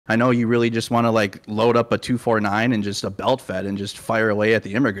I know you really just want to like load up a 249 and just a belt fed and just fire away at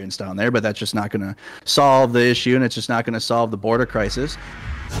the immigrants down there, but that's just not going to solve the issue, and it's just not going to solve the border crisis.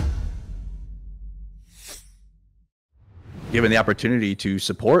 Given the opportunity to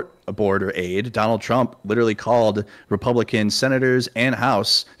support a border aid, Donald Trump literally called Republican senators and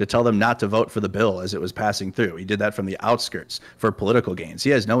House to tell them not to vote for the bill as it was passing through. He did that from the outskirts for political gains.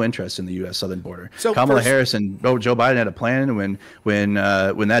 He has no interest in the U.S. southern border. So Kamala Harris and Joe Biden had a plan when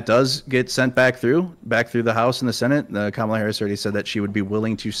that does get sent back through the House and the Senate. Kamala Harris already said that she would be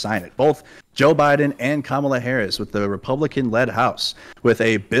willing to sign it. Both Joe Biden and Kamala Harris with the Republican-led House with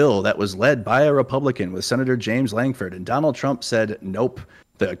a bill that was led by a Republican with Senator James Langford, and Donald Trump said, nope.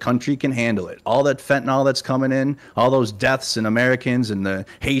 The country can handle it. All that fentanyl that's coming in, all those deaths in Americans and the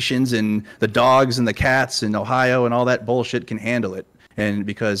Haitians and the dogs and the cats in Ohio and all that bullshit can handle it. And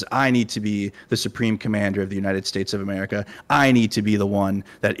because I need to be the supreme commander of the United States of America, I need to be the one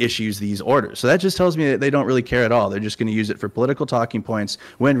that issues these orders. So that just tells me that they don't really care at all. They're just going to use it for political talking points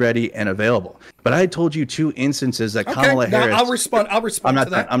when ready and available. But I told you 2 instances that Kamala Harris. I'll respond to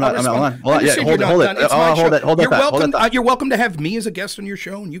that. I'm not. Hold it. You're welcome to have me as a guest on your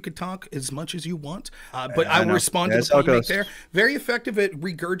show, and you can talk as much as you want. But I will respond to the point you make there. Very effective at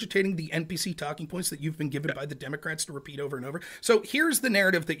regurgitating the NPC talking points that you've been given by the Democrats to repeat over and over. So here's the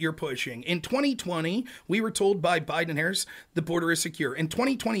narrative that you're pushing. In 2020, we were told by Biden and Harris the border is secure. In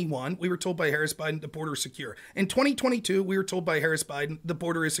 2021, we were told by Harris Biden the border is secure. In 2022, we were told by Harris Biden the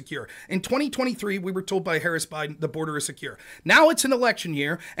border is secure. In 2023, we were told by Harris Biden the border is secure. Now it's an election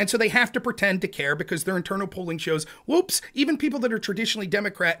year, and so they have to pretend to care because their internal polling shows, whoops, even people that are traditionally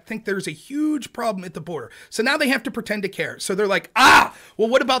Democrat think there's a huge problem at the border. So now they have to pretend to care. So they're like, well,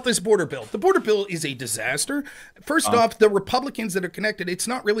 what about this border bill? The border bill is a disaster. First off, the Republicans that are connected, it's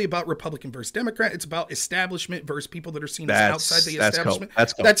not really about Republican versus Democrat. It's about establishment versus people that are seen as outside the establishment.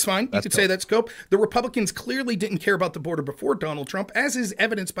 That's fine. You could say that's scope. The Republicans clearly didn't care about the border before Donald Trump, as is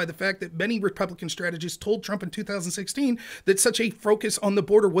evidenced by the fact that many Republican strategists told Trump in 2016 that such a focus on the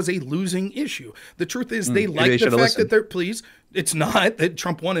border was a losing issue. The truth is they like the fact that they're, please, it's not that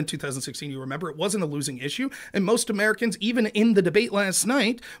Trump won in 2016. You remember, it wasn't a losing issue. And most Americans, even in the debate last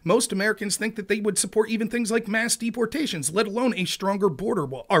night, most Americans think that they would support even things like mass deportations, let alone a stronger border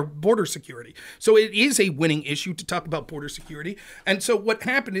wall or border security. So it is a winning issue to talk about border security. And so what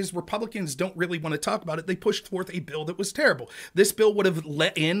happened is Republicans don't really want to talk about it. They pushed forth a bill that was terrible. This bill would have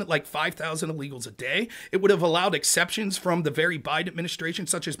let in like 5,000 illegals a day. It would have allowed exceptions from the very Biden administration,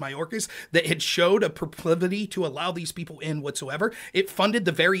 such as Mayorkas, that had showed a proclivity to allow these people in whatsoever. It funded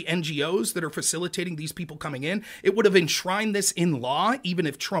the very NGOs that are facilitating these people coming in. It would have enshrined this in law, even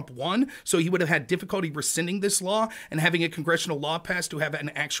if Trump won. So he would have had difficulty rescinding this law and having a congressional law passed to have an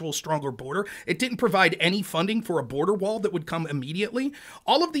actual stronger border. It didn't provide any funding for a border wall that would come immediately.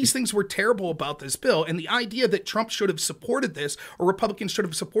 All of these things were terrible about this bill. And the idea that Trump should have supported this, or Republicans should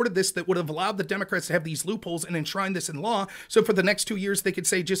have supported this, that would have allowed the Democrats to have these loopholes and enshrine this in law. So for the next 2 years, they could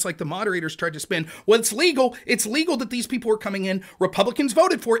say, just like the moderators tried to spin, well, it's legal. It's legal that these people are coming in. Republicans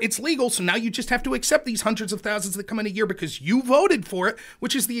voted for it. It's legal. So now you just have to accept these hundreds of thousands that come in a year because you voted for it,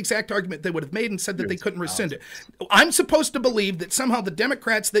 which is the exact argument they would have made and said that they couldn't rescind it. I'm supposed to believe that somehow the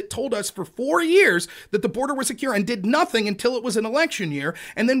Democrats that told us for 4 years that the border was secure and did nothing until it was an election year,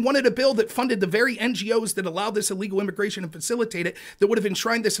 and then wanted a bill that funded the very NGOs that allowed this illegal immigration and facilitate it, that would have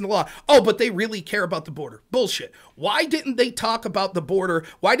enshrined this in the law. Oh, but they really care about the border. Bullshit. Why didn't they talk about the border?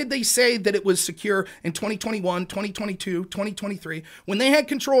 Why did they say that it was secure in 2021, 2022, 2023? When they had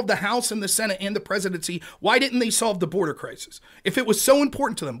control of the House and the Senate and the presidency, why didn't they solve the border crisis? If it was so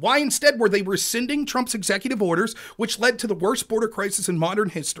important to them, why instead were they rescinding Trump's executive orders, which led to the worst border crisis in modern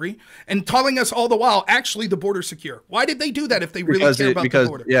history, and telling us all the while, actually, the border's secure? Why did they do that if they really care about the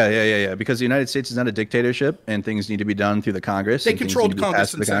border? Yeah. Because the United States is not a dictatorship, and things need to be done through the Congress. They controlled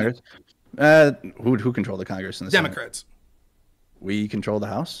Congress and the Senate. Who controlled the Congress and the Democrats. Senate? We control the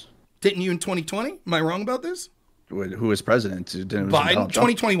House. Didn't you in 2020? Am I wrong about this? Who was president? Biden,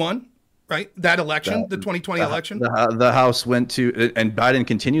 2021, right? That election, the 2020 election. The House went to, and Biden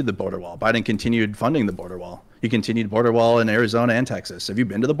continued the border wall. Biden continued funding the border wall. He continued border wall in Arizona and Texas. Have you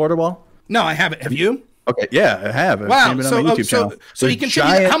been to the border wall? No, I haven't. Have you? Okay, yeah, I have. Wow. So he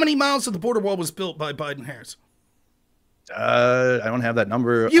continued. How many miles of the border wall was built by Biden Harris? I don't have that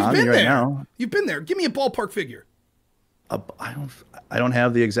number on me right now. You've been there. Give me a ballpark figure. I don't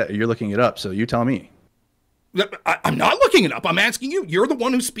have the exact. You're looking it up, so you tell me. I'm not looking it up. I'm asking you. You're the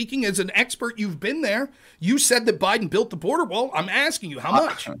one who's speaking as an expert. You've been there. You said that Biden built the border wall. I'm asking you, how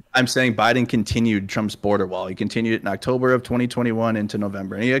much? I'm saying Biden continued Trump's border wall. He continued it in October of 2021 into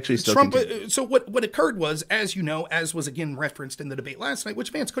November, and he actually still continued. So what occurred was, as you know, as was again referenced in the debate last night,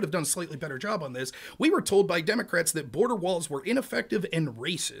 which Vance could have done a slightly better job on this, we were told by Democrats that border walls were ineffective and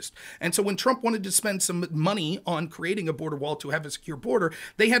racist. And so when Trump wanted to spend some money on creating a border wall to have a secure border,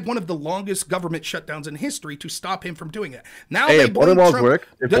 they had one of the longest government shutdowns in history to stop him from doing it. Now, hey, if border walls worked,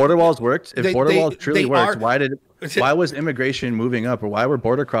 if border walls worked, if border walls truly worked, why was immigration moving up, or why were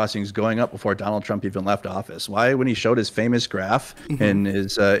border crossings going up before Donald Trump even left office? Why, when he showed his famous graph in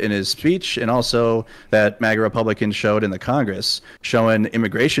his speech, and also that MAGA Republicans showed in the Congress showing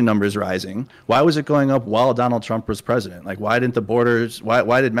immigration numbers rising, why was it going up while Donald Trump was president? Like, why didn't the borders?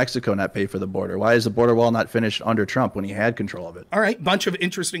 Why did Mexico not pay for the border? Why is the border wall not finished under Trump when he had control of it? All right, bunch of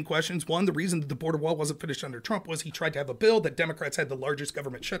interesting questions. One, the reason that the border wall wasn't finished under Trump was he tried to have a bill that Democrats had the largest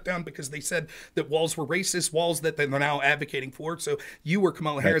government shutdown because they said that walls were racist, walls that they're now advocating for. So you or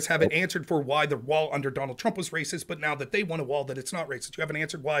Kamala Harris haven't answered for why the wall under Donald Trump was racist, but now that they want a wall that it's not racist. You haven't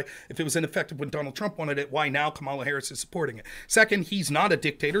answered why, if it was ineffective when Donald Trump wanted it, why now Kamala Harris is supporting it. Second, he's not a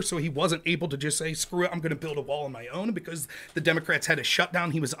dictator, so he wasn't able to just say, screw it, I'm going to build a wall on my own, because the Democrats had a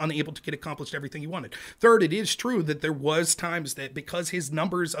shutdown. He was unable to get accomplished everything he wanted. Third, it is true that there was times that because his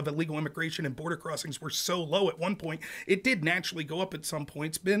numbers of illegal immigration and border crossings were so low at one point, it did naturally go up at some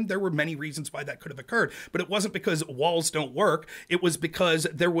points. There were many reasons why that could have occurred, but it wasn't because walls don't work. It was because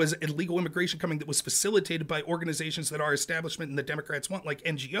there was illegal immigration coming that was facilitated by organizations that our establishment and the Democrats want, like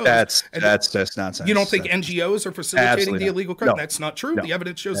NGOs. That's nonsense. You don't think NGOs are facilitating the illegal crime? No. That's not true. No. The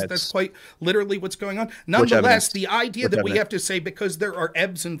evidence shows that's quite literally what's going on. Nonetheless, the idea that we have to say because there are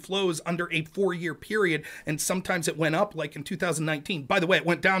ebbs and flows under a 4-year period, and sometimes it went up, like in 2019. By the way, it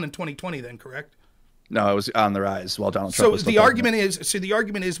went down in 2020 then, correct? No, it was on the rise while Donald Trump was the argument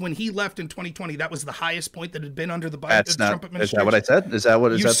is when he left in 2020, that was the highest point that had been under the Biden Trump administration. Is that what I said? Is that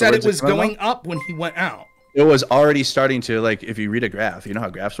what you said? It was going up when he went out. It was already starting to, like, if you read a graph, you know how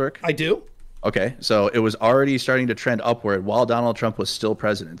graphs work? I do. Okay, so it was already starting to trend upward while Donald Trump was still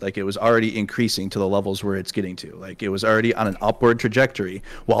president. Like, it was already increasing to the levels where it's getting to. Like, it was already on an upward trajectory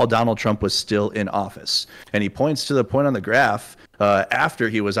while Donald Trump was still in office. And he points to the point on the graph after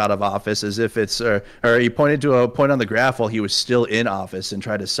he was out of office as if it's, or he pointed to a point on the graph while he was still in office and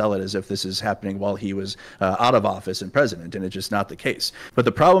tried to sell it as if this is happening while he was out of office and president, and it's just not the case. But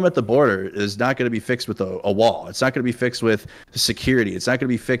the problem at the border is not going to be fixed with a wall. It's not going to be fixed with security. It's not going to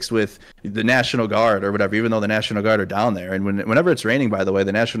be fixed with the National Guard or whatever, even though the National Guard are down there. And whenever it's raining, by the way,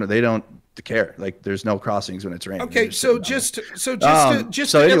 they don't care. Like, there's no crossings when it's raining. Okay, so just to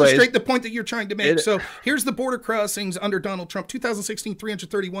illustrate the point that you're trying to make. So here's the border crossings under Donald Trump. 2016,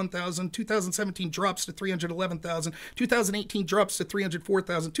 331,000. 2017 drops to 311,000. 2018 drops to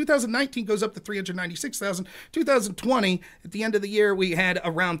 304,000. 2019 goes up to 396,000. 2020, at the end of the year, we had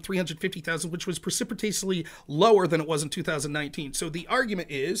around 350,000, which was precipitously lower than it was in 2019. So the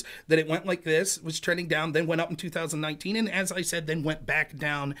argument is that it went like this, was trending down, then went up in 2019, and as I said, then went back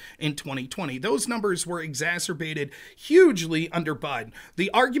down in 2020. Those numbers were exacerbated hugely under Biden. The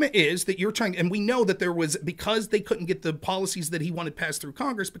argument is that you're trying, and we know that there was, because they couldn't get the policies that he wanted passed through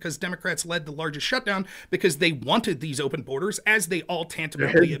Congress, because Democrats led the largest shutdown, because they wanted these open borders, as they all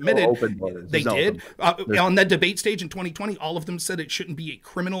tantamentally admitted. They did. On that debate stage in 2020, all of them said it shouldn't be a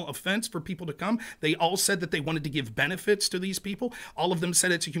criminal offense for people to come. They all said that they wanted to give benefits to these people. All of them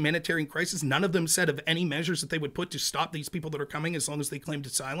said it's a humanitarian crisis. None of them said of any measures that they would put to stop these people that are coming as long as they claimed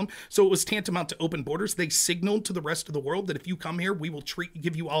asylum. So it was tantamount to open borders. They signaled to the rest of the world that if you come here, we will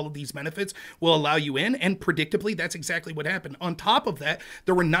give you all of these benefits, we'll allow you in, and predictably, that's exactly what happened. On top of that,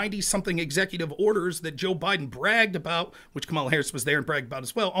 there were 90-something executive orders that Joe Biden bragged about, which Kamala Harris was there and bragged about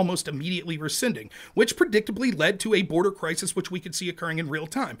as well, almost immediately rescinding, which predictably led to a border crisis, which we could see occurring in real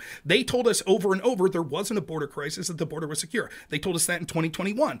time. They told us over and over there wasn't a border crisis, that the border was secure. They told us that in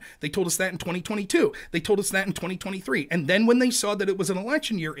 2021. They told us that in 2022. They told us that in 2023. And then when they saw that it was an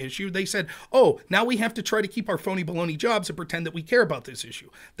election year issue, they said, oh, now we have to try to keep our phony baloney jobs and pretend that we care about this issue.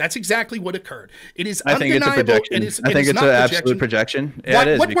 That's exactly what occurred. It is undeniable. I think it's a projection. I think it's an absolute projection.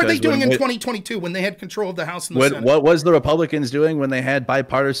 Yeah, what were they doing in 2022 when they had control of the House and the Senate? What was the Republicans doing when they had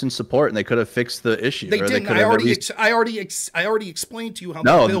bipartisan support and they could have fixed the issue? They didn't. I already explained to you how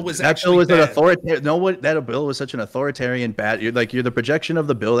the bill was actually bad. That bill was such an authoritarian bad. You're the projection of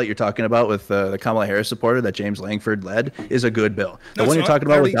the bill that you're talking about with the Kamala Harris supporter that James Langford led is a good bill. The one you're talking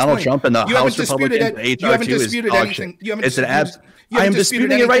about with Donald Trump and the House Republicans, HR2 is dog shit. It's an abs. I am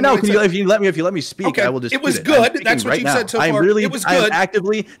disputing it right now. If you let me speak, I will dispute it. It was good. That's what you said so far. It was good. I am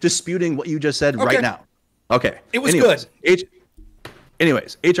actively disputing what you just said right now. Okay. It was good.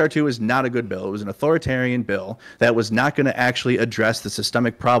 Anyways, H.R. 2 is not a good bill. It was an authoritarian bill that was not going to actually address the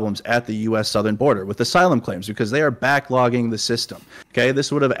systemic problems at the U.S. southern border with asylum claims, because they are backlogging the system. Okay,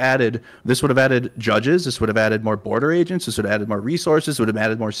 this would have added judges. This would have added more border agents. This would have added more resources. Would have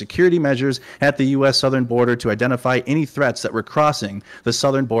added more security measures at the U.S. southern border to identify any threats that were crossing the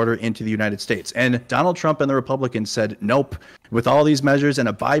southern border into the United States. And Donald Trump and the Republicans said nope. With all these measures and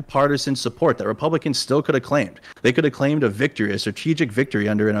a bipartisan support that Republicans still could have claimed. They could have claimed a victory, a strategic victory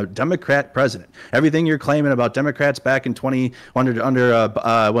under a Democrat president. Everything you're claiming about Democrats back in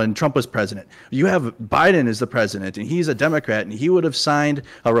when Trump was president. You have Biden as the president, and he's a Democrat, and he would have signed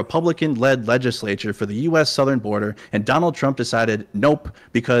a Republican-led legislature for the U.S. southern border, and Donald Trump decided, nope,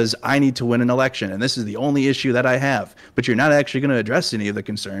 because I need to win an election, and this is the only issue that I have. But you're not actually going to address any of the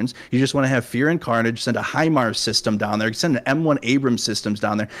concerns. You just want to have fear and carnage, send a HIMARS system down there, send an M1 Abrams systems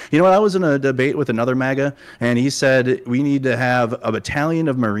down there. You know what? I was in a debate with another MAGA, and he said we need to have a battalion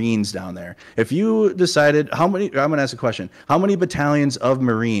of Marines down there. If you decided I'm going to ask a question. How many battalions of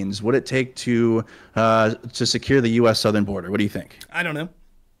Marines would it take to secure the U.S. southern border? What do you think? I don't know.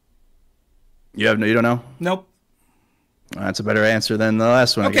 You don't know? Nope. That's a better answer than the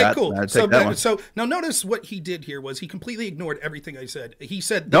last one. Okay, I got. Cool. So now notice what he did here was he completely ignored everything I said. He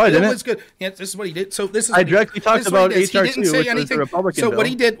said the bill was good. Yeah, this is what he did. So this is I directly talked about HR2, he didn't say anything. Was the Republican bill. What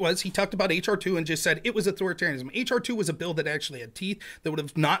he did was he talked about HR2 and just said it was authoritarianism. HR2 was a bill that actually had teeth that would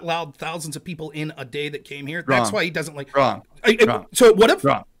have not allowed thousands of people in a day that came here. That's why he doesn't like. Wrong. So it would have.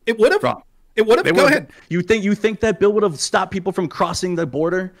 Wrong. It would have. Wrong. It would have. Go ahead. You think that bill would have stopped people from crossing the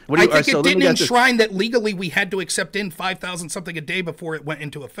border? I think it didn't enshrine that legally we had to accept in 5,000 something a day before it went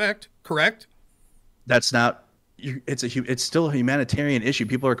into effect. Correct? That's not. It's still a humanitarian issue.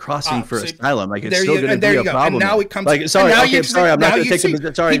 People are crossing for asylum. Like it's still going to be a problem. And now it comes. Like sorry, I'm sorry. I'm not going to take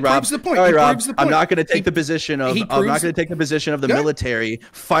the sorry, Rob. Sorry, Rob. I'm not going to take the position of. I'm not going to take the position of the military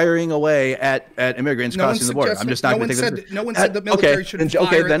firing away at immigrants crossing the border. I'm just not going to take the. No one said the military should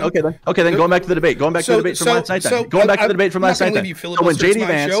fire. Okay, then going back to the debate. Going back to the debate from last night. Going back to the debate from last night. So when JD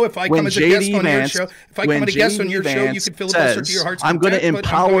Vance, if I come as a guest on your show, if I come as a guest on your show, you can filibuster to your heart's content. I'm going to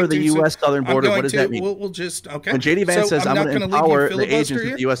empower the U.S. southern border. What does that mean? We'll just okay. When JD Vance says I'm going to empower the agents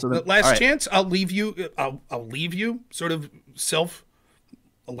of the U.S. Last chance, I'll leave you. I'll leave you sort of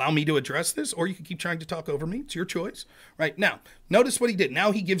allow me to address this, or you can keep trying to talk over me. It's your choice. Right now, notice what he did.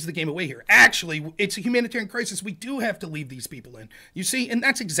 Now he gives the game away here. Actually, it's a humanitarian crisis. We do have to leave these people in. You see, and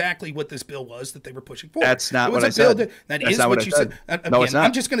that's exactly what this bill was that they were pushing for. That's not what I said. That is what you said. No, it's not.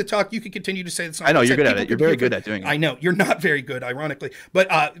 I'm just going to talk. You can continue to say this. I know you're good at it. You're very good at doing it. I know you're not very good, ironically,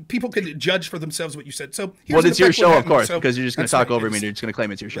 but people could judge for themselves what you said. So, well, it's your show, of course, because you're just going to talk over me and you're just going to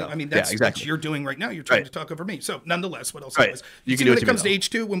claim it's your show. I mean, that's what you're doing right now. You're trying to talk over me. So, nonetheless, what else? You can do it when it comes to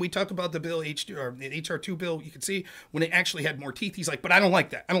H2. When we talk about the bill H2 or the HR2 bill, you can see when it actually had more teeth. He's like, but I don't like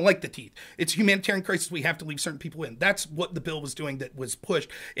that. I don't like the teeth. It's a humanitarian crisis. We have to leave certain people in. That's what the bill was doing that was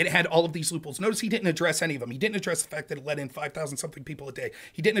pushed. It had all of these loopholes. Notice he didn't address any of them. He didn't address the fact that it let in 5,000 something people a day.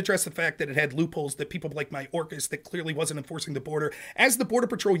 He didn't address the fact that it had loopholes that people like my Orcas that clearly wasn't enforcing the border. As the Border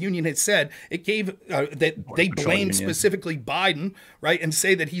Patrol Union had said, it gave that they blamed specifically Biden, right, and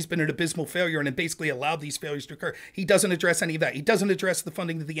say that he's been an abysmal failure and it basically allowed these failures to occur. He doesn't address any of that. He doesn't address the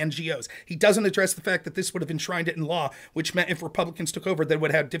funding to the NGOs. He doesn't address the fact that this would have enshrined it in law, which meant if Republicans took over, they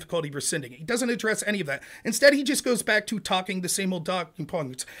would have difficulty rescinding it. He doesn't address any of that. Instead, he just goes back to talking the same old talking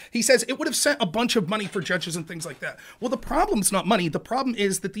points. He says it would have sent a bunch of money for judges and things like that. Well, the problem's not money. The problem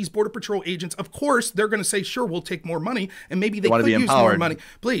is that these Border Patrol agents, of course, they're going to say, sure, we'll take more money, and maybe they could use more money.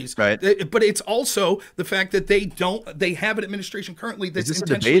 Please. Right. But it's also the fact that they have an administration currently that's Is this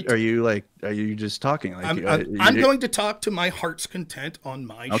a debate? Or are you just talking? Like, I'm going to talk to my heart's content on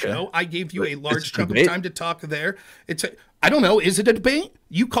my show. I gave you a large chunk of time to talk there. I don't know. Is it a debate?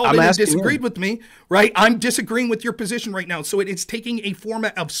 You called it and disagreed with me, right? I'm disagreeing with your position right now. So it's taking a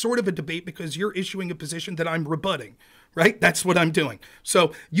format of sort of a debate because you're issuing a position that I'm rebutting, right? That's what I'm doing.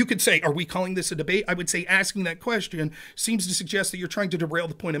 So you could say, are we calling this a debate? I would say asking that question seems to suggest that you're trying to derail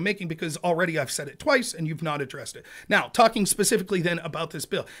the point I'm making because already I've said it twice and you've not addressed it. Now, talking specifically then about this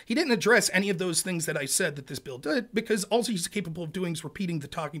bill, he didn't address any of those things that I said that this bill did because all he's capable of doing is repeating the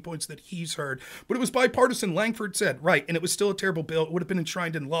talking points that he's heard. But it was bipartisan, Langford said, right, and it was still a terrible bill. It would have been enshrined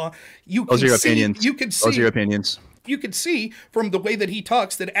in law. Those are your opinions. You could see. Those are your opinions. you could see from the way that he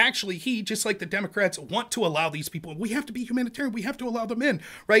talks that actually he, just like the Democrats, want to allow these people. We have to be humanitarian. We have to allow them in,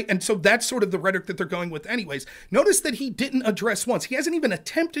 right? And so that's sort of the rhetoric that they're going with anyways. Notice that he didn't address once. He hasn't even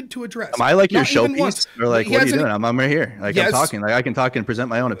attempted to address. Am I like your showpiece? Or like, what are you doing? I'm right here. Like, I'm talking. Like, I can talk and present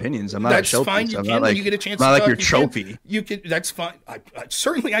my own opinions. I'm not a showpiece. Fine. I'm not like, you get a chance. I'm not like your trophy. You can. That's fine.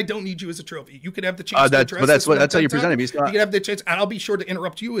 Certainly, I don't need you as a trophy. You could have the chance to address. But that's how you presented me. You can have the chance, and I'll be sure to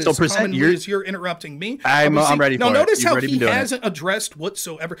interrupt you as commonly as you're interrupting me. I'm ready for it. Now, notice how he hasn't addressed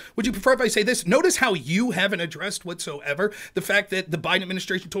whatsoever. Would you prefer if I say this? Notice how you haven't addressed whatsoever the fact that the Biden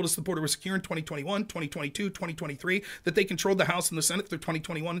administration told us the border was secure in 2021, 2022, 2023, that they controlled the House and the Senate through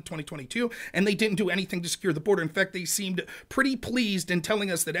 2021 and 2022, and they didn't do anything to secure the border. In fact, they seemed pretty pleased in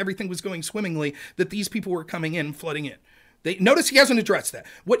telling us that everything was going swimmingly, that these people were coming in, flooding in. Notice he hasn't addressed that.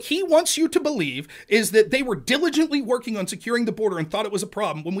 What he wants you to believe is that they were diligently working on securing the border and thought it was a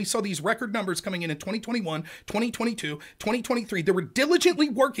problem when we saw these record numbers coming in 2021, 2022, 2023. They were diligently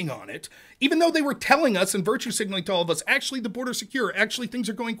working on it, even though they were telling us and virtue signaling to all of us, actually the border's secure, actually things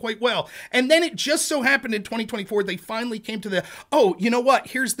are going quite well. And then it just so happened in 2024, they finally came to the, oh, you know what,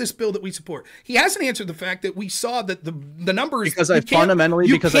 here's this bill that we support. He hasn't answered the fact that we saw that the numbers... Because I fundamentally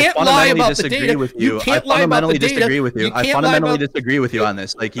disagree with you. I fundamentally disagree with you. I fundamentally disagree with you on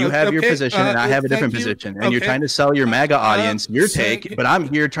this. Like, you have your position and I have a different position, and you're trying to sell your MAGA audience your take, but I'm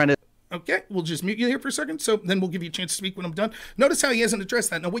here trying to... Okay, we'll just mute you here for a second, so then we'll give you a chance to speak when I'm done. Notice how he hasn't addressed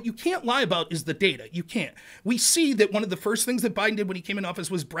that. Now, what you can't lie about is the data. You can't. We see that one of the first things that Biden did when he came in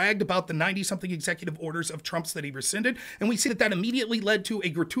office was bragged about the 90-something executive orders of Trump's that he rescinded, and we see that that immediately led to a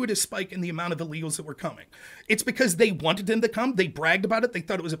gratuitous spike in the amount of illegals that were coming. It's because they wanted them to come. They bragged about it. They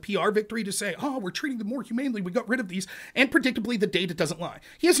thought it was a PR victory to say, oh, we're treating them more humanely. We got rid of these. And predictably, the data doesn't lie.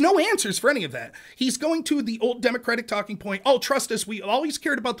 He has no answers for any of that. He's going to the old Democratic talking point. Oh, trust us. We always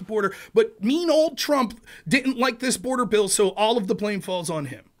cared about the border, but mean old Trump didn't like this border bill, so all of the blame falls on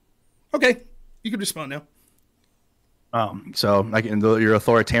him. Okay, you can respond now. So your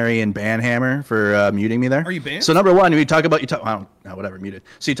authoritarian banhammer for muting me there. Are you banned? So number one, we talk about I don't know, whatever, muted.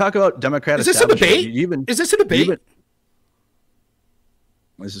 So you talk about Democrat. Is this a debate? Is this a debate?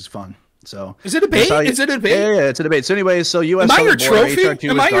 This is fun. So is it a debate? Is it a debate? Yeah, it's a debate. So anyways, so U.S. Am I your trophy?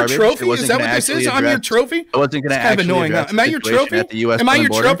 Am I your trophy? Is that what this is? I'm your trophy? I wasn't going to actually address Am I your trophy? Am I your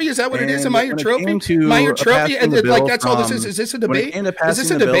trophy? Is that what it is? Am I your trophy? Am I your trophy? And like that's all this is. Is this a debate? Is this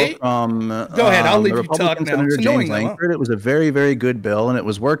a debate? Go ahead. I'll leave you talk now. It's annoying. It was a very, very good bill, and it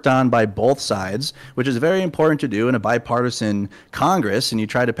was worked on by both sides, which is very important to do in a bipartisan Congress. And you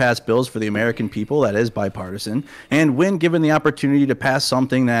try to pass bills for the American people that is bipartisan. And when given the opportunity to pass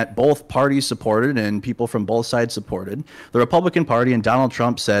something that both parties supported and people from both sides supported, the Republican Party and Donald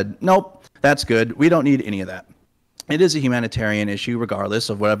Trump said, nope, that's good. We don't need any of that. It is a humanitarian issue, regardless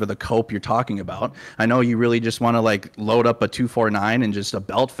of whatever the cope you're talking about. I know you really just want to like load up a 249 and just a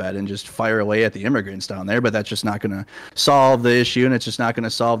belt fed and just fire away at the immigrants down there, but that's just not going to solve the issue, and it's just not going to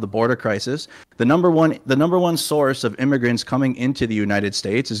solve the border crisis. The number one source of immigrants coming into the United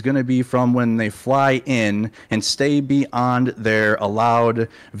States is going to be from when they fly in and stay beyond their allowed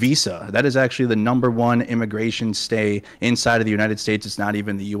visa. That is actually the number one immigration stay inside of the United States. It's not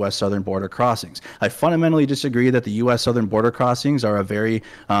even the U.S. southern border crossings. I fundamentally disagree that the U.S. southern border crossings are a very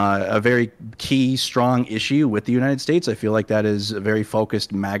key, strong issue with the United States. I feel like that is a very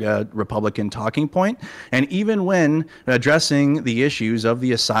focused MAGA Republican talking point. And even when addressing the issues of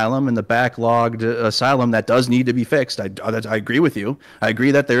the asylum and the backlogged asylum that does need to be fixed, I agree with you. I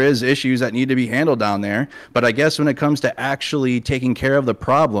agree that there is issues that need to be handled down there. But I guess when it comes to actually taking care of the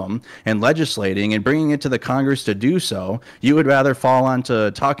problem and legislating and bringing it to the Congress to do so, you would rather fall onto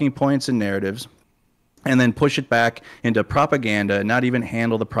talking points and narratives and then push it back into propaganda and not even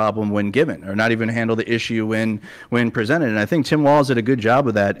handle the problem when given, or not even handle the issue when presented. And I think Tim Walz did a good job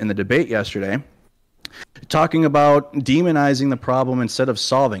of that in the debate yesterday, talking about demonizing the problem instead of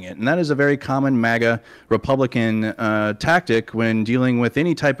solving it. And that is a very common MAGA Republican tactic when dealing with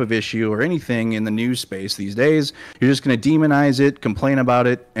any type of issue or anything in the news space these days. You're just going to demonize it, complain about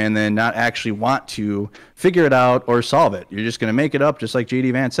it, and then not actually want to figure it out or solve it. You're just going to make it up, just like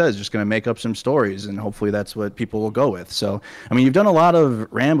J.D. Vance says, just going to make up some stories, and hopefully that's what people will go with. So, I mean, you've done a lot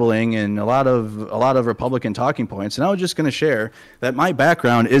of rambling and a lot of Republican talking points, and I was just going to share that my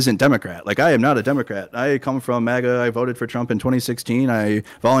background isn't Democrat. Like, I am not a Democrat. I come from MAGA. I voted for Trump in 2016. I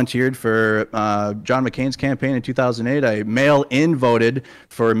volunteered for John McCain's campaign in 2008. I mail-in voted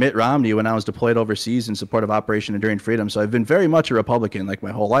for Mitt Romney when I was deployed overseas in support of Operation Enduring Freedom. So I've been very much a Republican like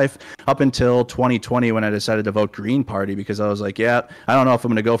my whole life up until 2020 when I decided to vote Green Party, because I was like, yeah, I don't know if I'm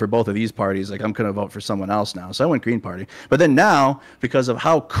going to go for both of these parties. Like, I'm going to vote for someone else now. So I went Green Party. But then now, because of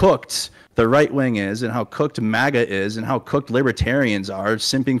how cooked the right wing is and how cooked MAGA is and how cooked libertarians are,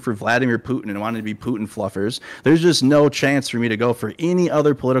 simping for Vladimir Putin and wanting to be Putin fluffers, there's just no chance for me to go for any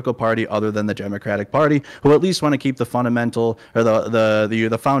other political party other than the Democratic Party, who at least want to keep the fundamental or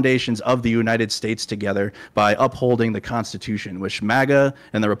the foundations of the United States together by upholding the Constitution, which MAGA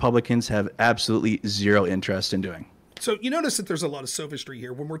and the Republicans have absolutely zero interest in doing. So you notice that there's a lot of sophistry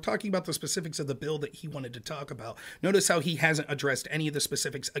here. When we're talking about the specifics of the bill that he wanted to talk about, notice how he hasn't addressed any of the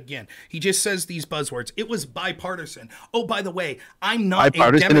specifics again. He just says these buzzwords. It was bipartisan. Oh, by the way, I'm not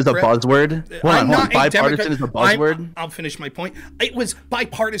bipartisan a Democrat. is a buzzword? Hold on. Bipartisan is a buzzword? I'll finish my point. It was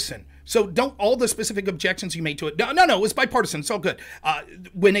bipartisan. So don't all the specific objections you made to it. No, it was bipartisan. It's all good.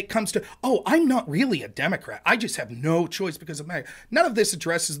 When it comes to, I'm not really a Democrat. I just have no choice because of MAGA. None of this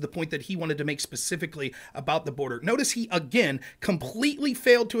addresses the point that he wanted to make specifically about the border. Notice he, again, completely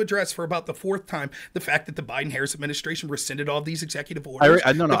failed to address for about the fourth time the fact that the Biden-Harris administration rescinded all of these executive orders.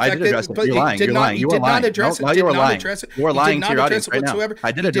 I did address it. You're lying. You're lying. You were lying. You were lying. You were lying to your audience right now.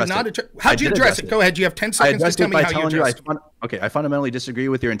 I did address it. How'd you address it? Go ahead. You have 10 seconds to tell me how you addressed it. Okay, I fundamentally disagree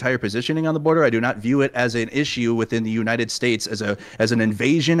with your entire positioning on the border. I do not view it as an issue within the United States as an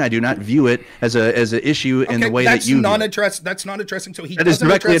invasion. I do not view it as an issue in the way that you That's not addressing. So he that is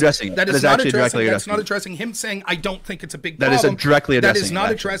directly addressing it. That is not addressing. That's not addressing him saying I don't think it's a big problem. That is directly addressing. That is not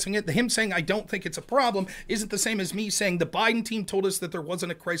addressing it. Him saying I don't think it's a problem isn't the same as me saying the Biden team told us that there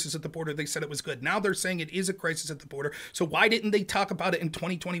wasn't a crisis at the border. They said it was good. Now they're saying it is a crisis at the border. So why didn't they talk about it in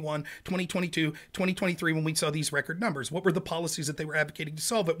 2021, 2022, 2023 when we saw these record numbers? What were the policies that they were advocating to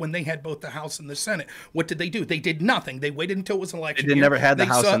solve it when they had both the House and the Senate? What did they do? They did nothing. They waited until it was an election. They never had the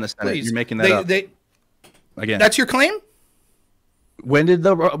House and the Senate. Please. You're making that up. Again, that's your claim?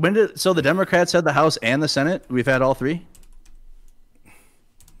 So the Democrats had the House and the Senate? We've had all three?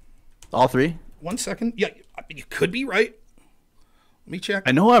 All three? 1 second. Yeah, you could be right. Let me check.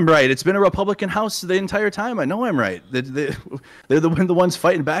 I know I'm right. It's been a Republican House the entire time. I know I'm right. They're the ones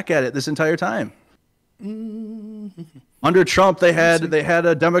fighting back at it this entire time. Under Trump, they had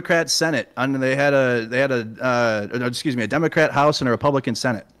a Democrat Senate, and they had a Democrat House and a Republican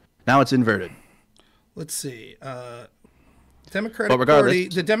Senate. Now it's inverted. Let's see. Democratic Party.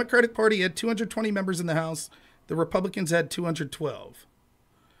 The Democratic Party had 220 members in the House. The Republicans had 212.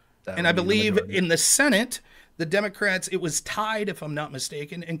 And I believe in the Senate, the Democrats, it was tied, if I'm not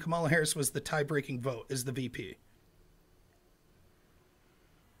mistaken, and Kamala Harris was the tie-breaking vote as the VP.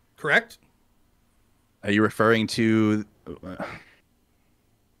 Correct? Are you referring to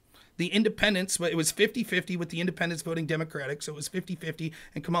the independents? But it was 50-50 with the independents voting Democratic, so it was 50-50,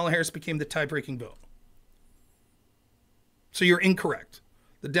 and Kamala Harris became the tie-breaking vote. So you're incorrect.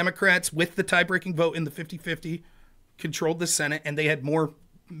 The Democrats, with the tie-breaking vote in the 50-50, controlled the Senate, and they had more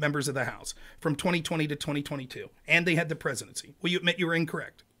members of the House from 2020 to 2022, and they had the presidency. Will you admit you were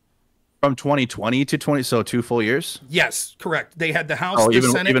incorrect? From 2020 to 20, so 2 full years? Yes, correct. They had the House, the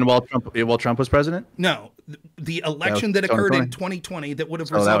Senate. Even while Trump was president? No, the election that occurred in 2020 that would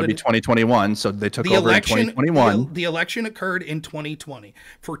have resulted. So that would be 2021. So they took over in 2021. The election occurred in 2020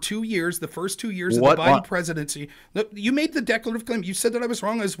 for 2 years. The first 2 years of the Biden presidency. Look, you made the declarative claim. You said that I was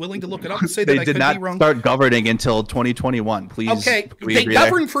wrong. I was willing to look it up and say that I could be wrong. They did not start governing until 2021. Please. Okay, they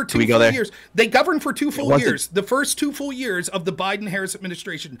governed for 2 full years. They governed for 2 full years. The first 2 full years of the Biden-Harris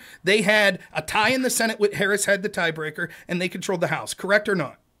administration, they had a tie in the Senate with Harris had the tiebreaker, and they controlled the House. Correct or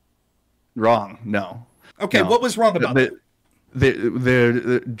not? Wrong. No. Okay, what was wrong about that?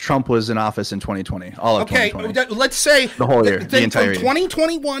 Trump was in office in 2020. All of 2020. Okay, let's say the whole year, the entire year. From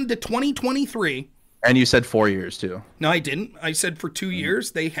 2021 to 2023. And you said 4 years too. No, I didn't. I said for 2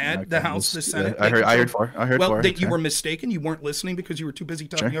 years they had the House, the Senate. I heard 4. Well, you were mistaken. You weren't listening because you were too busy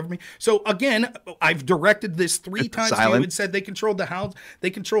talking over me. So again, I've directed this 3 times to you and said they controlled the House.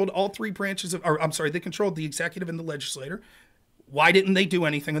 They controlled all 3 branches of, they controlled the executive and the legislature. Why didn't they do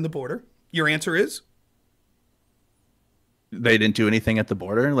anything on the border? Your answer is? They didn't do anything at the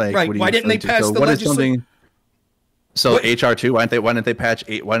border. Like, right? Why didn't they pass the legislation? So HR2, why didn't they pass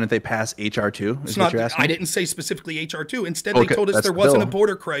HR2? Is what you're asking? I didn't say specifically HR2. Instead, they told us there wasn't a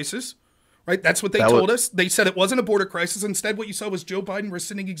border crisis. Right? That's what they told us. They said it wasn't a border crisis. Instead, what you saw was Joe Biden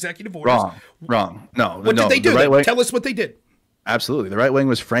rescinding executive orders. Wrong. No. What did they do? Tell us what they did. Absolutely. The right wing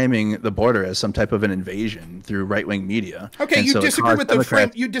was framing the border as some type of an invasion through right wing media. Okay, you disagree with the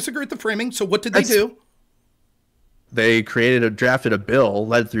frame. You disagree with the framing. So what did they do? They drafted a bill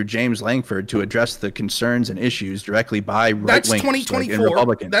led through James Langford to address the concerns and issues directly by right wing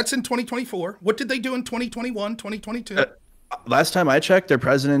Republicans. That's in 2024. What did they do in 2021, 2022? Last time I checked, they're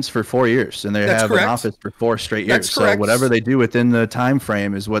presidents for 4 years, and they That's have correct. an office for 4 straight years. That's correct. So whatever they do within the time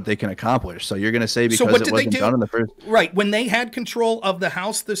frame is what they can accomplish. So you're going to say because it wasn't done in the first, right, when they had control of the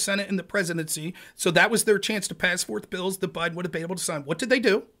House, the Senate, and the presidency, so that was their chance to pass forth bills that Biden would have been able to sign. What did they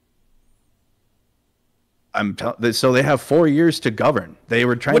do? So they have 4 years to govern. They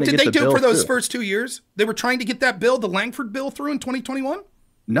were trying to get the bill. What did they do for those first 2 years? They were trying to get that bill, the Langford bill, through in 2021.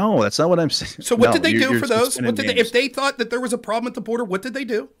 No, that's not what I'm saying. So what did they do for those? What did if they thought that there was a problem at the border? What did they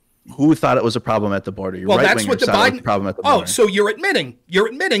do? Who thought it was a problem at the border? Well, that's what the Biden problem at the border. Oh, so you're admitting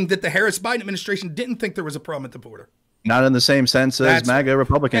that the Harris-Biden administration didn't think there was a problem at the border. Not in the same sense as MAGA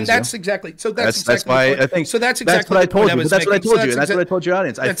Republicans. And that's exactly so. That's why I think. So that's exactly what I told you. That's what I told you. And that's what I told your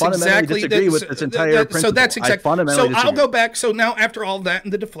audience. I fundamentally disagree with this entire principle. So that's exactly. So I'll go back. So now, after all that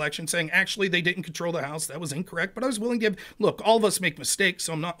and the deflection, saying actually they didn't control the House, that was incorrect. But I was willing to give. Look, all of us make mistakes,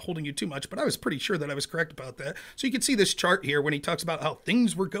 so I'm not holding you too much. But I was pretty sure that I was correct about that. So you can see this chart here when he talks about how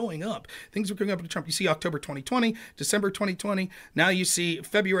things were going up. Things were going up to Trump. You see October 2020, December 2020. Now you see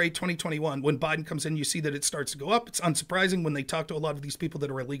February 2021. When Biden comes in, you see that it starts to go up. It's unsurprising when they talk to a lot of these people that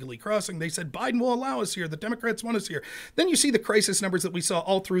are illegally crossing. They said Biden will allow us here. The Democrats want us here. Then you see the crisis numbers that we saw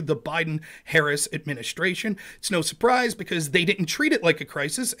all through the Biden-Harris administration. It's no surprise because they didn't treat it like a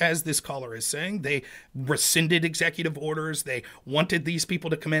crisis, as this caller is saying. They rescinded executive orders. They wanted these people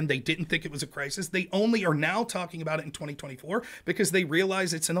to come in. They didn't think it was a crisis. They only are now talking about it in 2024 because they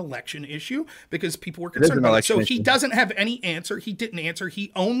realize it's an election issue because people were concerned about it. So he doesn't have any answer. He didn't answer.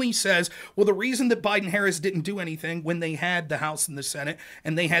 He only says, well, the reason that Biden-Harris didn't do anything when they had the House and the Senate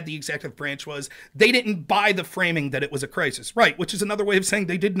and they had the executive branch was they didn't buy the framing that it was a crisis, right? Which is another way of saying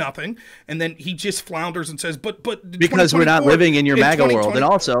they did nothing. And then he just flounders and says, but because we're not living in your MAGA world. And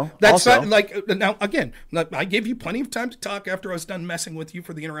also not like, now again, I gave you plenty of time to talk after I was done messing with you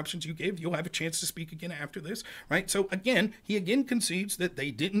for the interruptions you gave. You'll have a chance to speak again after this, right? So again, he again concedes that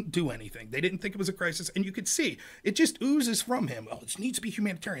they didn't do anything. They didn't think it was a crisis. And you could see it just oozes from him. Oh, it needs to be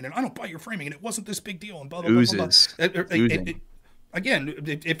humanitarian. And I don't buy your framing. And it wasn't this big deal. And blah, blah, blah, blah, blah. Again,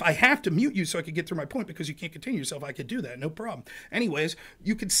 if I have to mute you so I could get through my point because you can't continue yourself, I could do that. No problem. Anyways,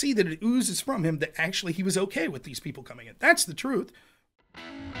 you could see that it oozes from him that actually he was okay with these people coming in. That's the truth.